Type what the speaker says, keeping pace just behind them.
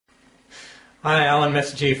Hi, Alan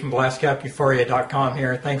Messagy from BlastCapEuphoria.com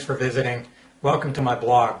here. Thanks for visiting. Welcome to my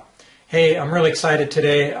blog. Hey, I'm really excited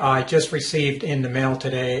today. I just received in the mail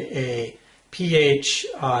today a pH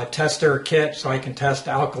tester kit so I can test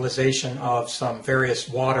alkalization of some various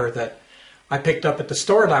water that I picked up at the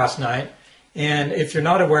store last night. And if you're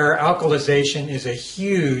not aware, alkalization is a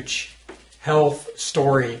huge health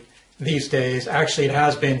story these days. Actually, it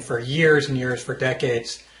has been for years and years, for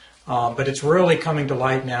decades. But it's really coming to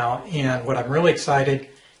light now, and what I'm really excited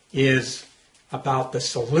is about the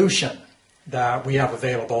solution that we have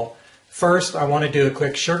available. First, I want to do a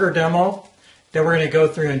quick sugar demo. Then we're going to go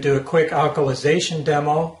through and do a quick alkalization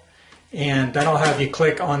demo, and then I'll have you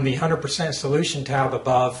click on the 100% solution tab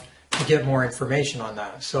above to get more information on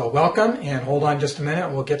that. So welcome, and hold on just a minute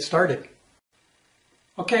and we'll get started.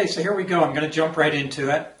 Okay, so here we go. I'm going to jump right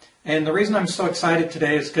into it. And the reason I'm so excited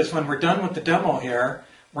today is because when we're done with the demo here,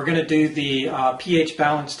 we're going to do the pH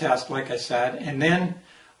balance test, like I said, and then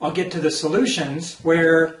I'll get to the solutions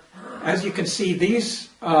where, as you can see, these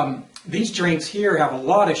drinks here have a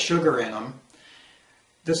lot of sugar in them.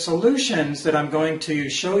 The solutions that I'm going to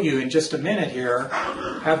show you in just a minute here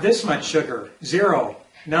have this much sugar: zero,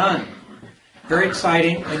 none. Very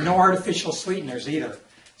exciting, and no artificial sweeteners either.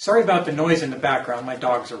 Sorry about the noise in the background, my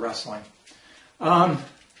dogs are wrestling.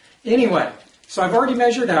 Anyway. So I've already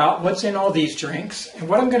measured out what's in all these drinks, and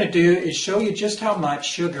what I'm going to do is show you just how much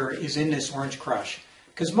sugar is in this Orange Crush.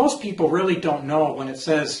 Because most people really don't know when it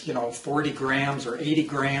says, 40 grams or 80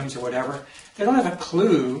 grams or whatever. They don't have a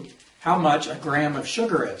clue how much a gram of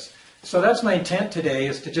sugar is. So that's my intent today,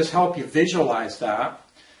 is to just help you visualize that.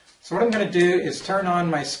 So what I'm going to do is turn on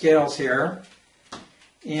my scales here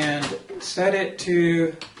and set it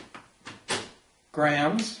to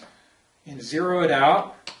grams and zero it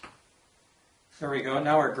out. There we go,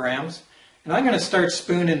 now we're grams. And I'm going to start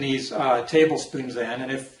spooning these tablespoons in,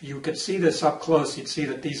 and if you could see this up close, you'd see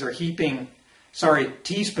that these are teaspoons.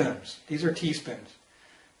 These are teaspoons.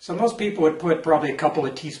 So most people would put probably a couple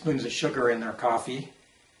of teaspoons of sugar in their coffee.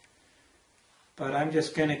 But I'm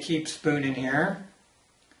just going to keep spooning here.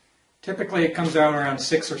 Typically it comes out around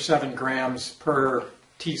 6 or 7 grams per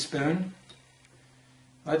teaspoon.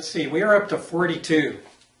 Let's see, we are up to 42.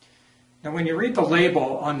 Now, when you read the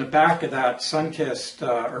label on the back of that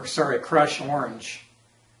Crush Orange,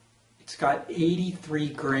 it's got 83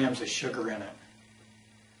 grams of sugar in it.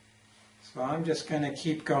 So I'm just going to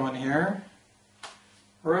keep going here.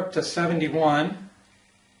 We're up to 71.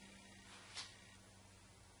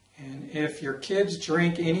 And if your kids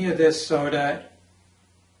drink any of this soda,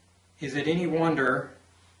 is it any wonder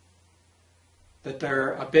that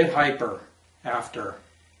they're a bit hyper after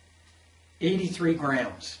 83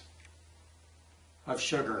 grams? Of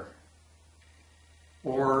sugar,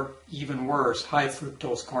 or even worse, high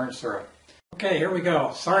fructose corn syrup. Okay, here we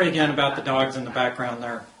go. Sorry again about the dogs in the background.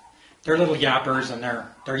 They're little yappers, and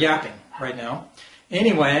they're yapping right now.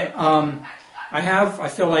 Anyway, I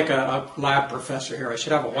feel like a lab professor here. I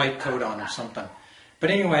should have a white coat on or something.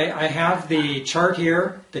 But anyway, I have the chart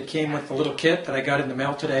here that came with the little kit that I got in the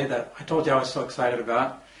mail today that I told you I was so excited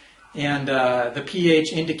about, and the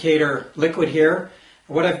pH indicator liquid here.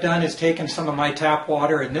 What I've done is taken some of my tap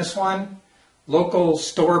water, and this one, local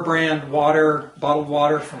store brand water, bottled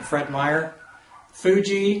water from Fred Meyer,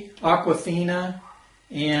 Fuji, Aquafina,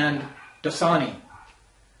 and Dasani.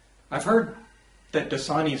 I've heard that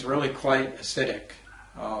Dasani is really quite acidic,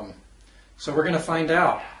 so we're going to find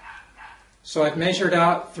out. So I've measured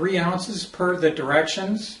out 3 ounces per the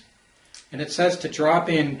directions, and it says to drop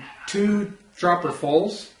in 2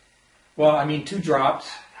 dropperfuls. Well, I mean 2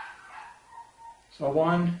 drops. So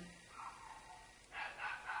 1,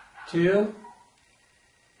 2,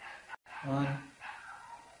 1,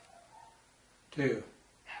 2.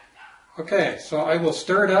 Okay, so I will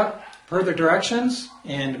stir it up per the directions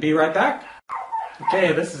and be right back.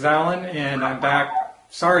 Okay, this is Alan, and I'm back.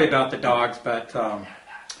 Sorry about the dogs, but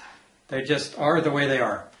they just are the way they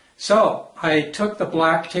are. So I took the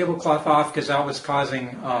black tablecloth off because that was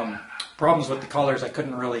causing problems with the colors. I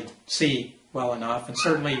couldn't really see well enough, and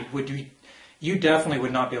certainly you definitely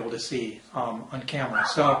would not be able to see on camera.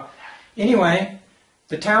 So anyway,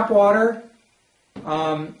 the tap water,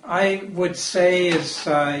 I would say is,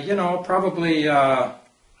 probably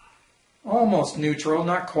almost neutral,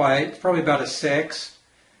 not quite. It's probably about a 6.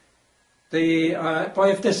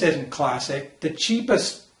 Boy, if this isn't classic, the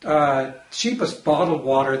cheapest bottled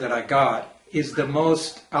water that I got is the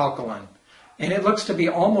most alkaline. And it looks to be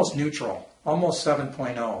almost neutral, almost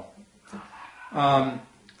 7.0.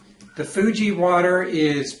 The Fuji water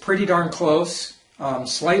is pretty darn close,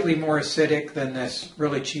 slightly more acidic than this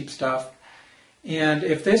really cheap stuff. And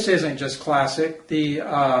if this isn't just classic, the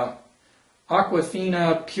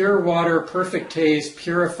Aquafina Pure Water Perfect Taste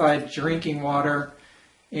Purified Drinking Water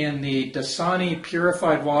and the Dasani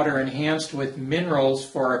Purified Water enhanced with minerals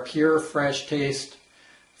for a pure, fresh taste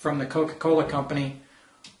from the Coca-Cola Company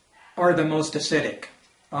are the most acidic.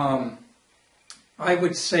 I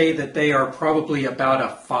would say that they are probably about a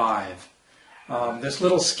 5. This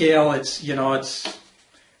little scale, this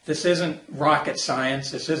isn't rocket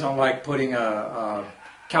science. This isn't like putting a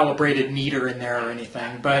calibrated meter in there or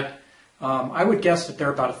anything, but I would guess that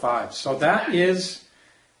they're about a 5. So that is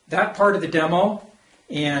that part of the demo.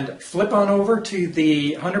 And flip on over to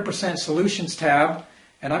the 100% Solutions tab,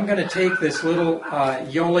 and I'm going to take this little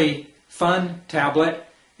Yoli Fun tablet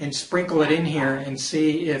and sprinkle it in here and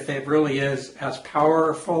see if it really is as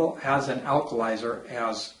powerful as an alkalizer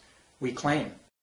as we claim.